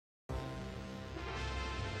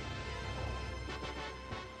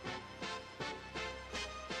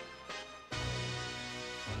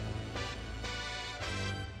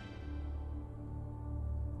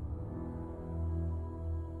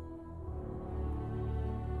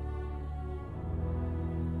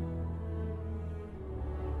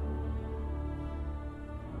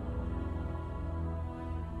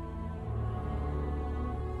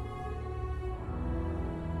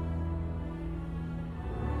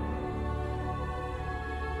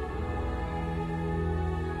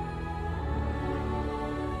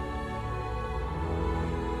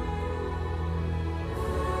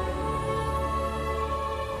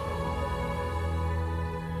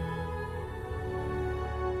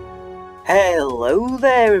Hello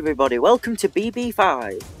there everybody, welcome to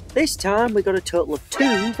BB5. This time we got a total of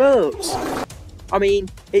 2 votes. I mean,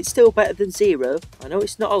 it's still better than 0. I know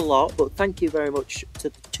it's not a lot, but thank you very much to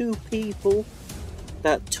the 2 people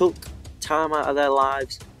that took time out of their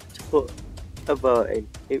lives to put a vote in.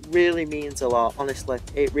 It really means a lot, honestly,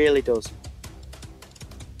 it really does.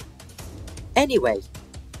 Anyway,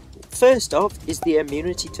 first off is the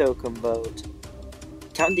immunity token vote.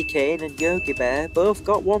 Candy Cane and Yogi Bear both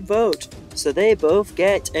got 1 vote, so they both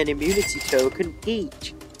get an immunity token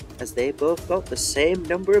each, as they both got the same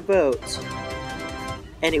number of votes.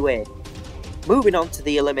 Anyway, moving on to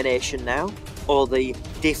the elimination now, or the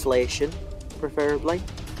deflation, preferably.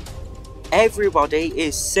 Everybody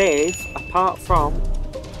is safe apart from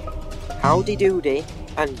Howdy Doody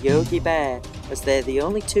and Yogi Bear, as they're the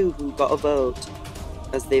only 2 who got a vote.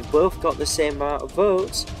 As they've both got the same amount of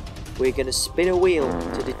votes, we're going to spin a wheel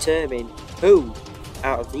to determine who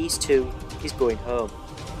out of these 2 is going home.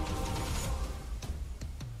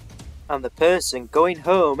 And the person going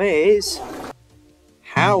home is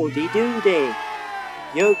Howdy Doody.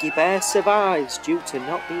 Yogi Bear survives due to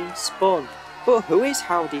not being spun. But who is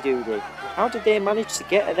Howdy Doody? How did they manage to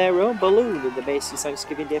get their own balloon in the Macy's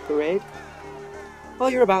Thanksgiving Day Parade? Well,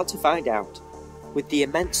 you're about to find out. With the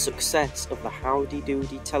immense success of the Howdy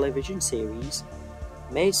Doody television series,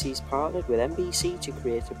 Macy's partnered with NBC to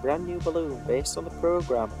create a brand new balloon based on the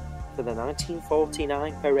programme for the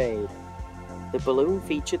 1949 parade. The balloon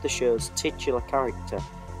featured the show's titular character,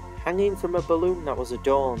 hanging from a balloon that was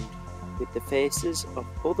adorned with the faces of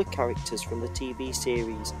other characters from the TV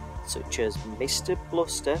series, such as Mr.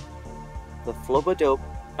 Bluster, the Flubber Dub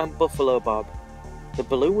and Buffalo Bob. The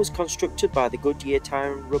balloon was constructed by the Goodyear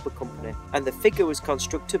Tire and Rubber Company, and the figure was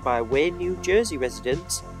constructed by Wayne, New Jersey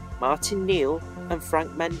residents Martin Neal and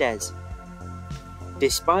Frank Mendez.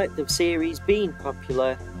 Despite the series being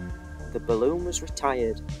popular, the balloon was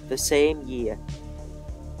retired the same year.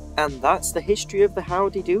 And that's the history of the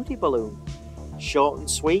Howdy Doody balloon. Short and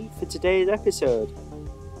sweet for today's episode.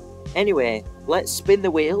 Anyway, let's spin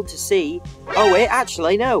the wheel to see... Oh wait,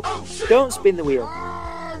 actually no! Don't spin the wheel!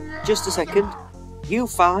 Just a second. You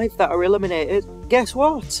 5 that are eliminated, guess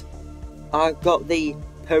what? I've got the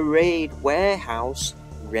Parade Warehouse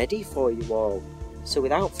ready for you all. So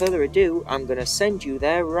without further ado, I'm going to send you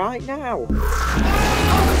there right now.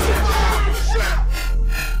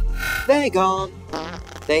 They're gone.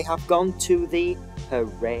 They have gone to the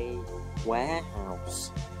Parade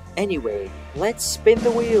Warehouse. Anyway, let's spin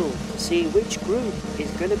the wheel to see which group is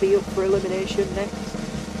going to be up for elimination next.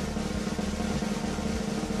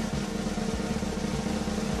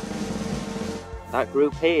 That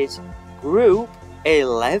group is Group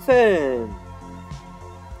 11.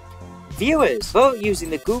 Viewers, vote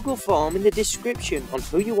using the Google form in the description on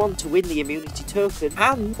who you want to win the immunity token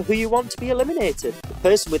and who you want to be eliminated. The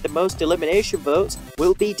person with the most elimination votes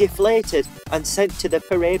will be deflated and sent to the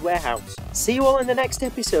Parade Warehouse. See you all in the next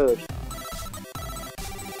episode.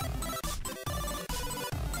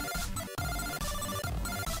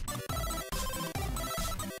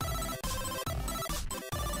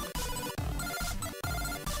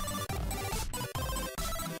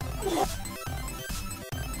 Yeah.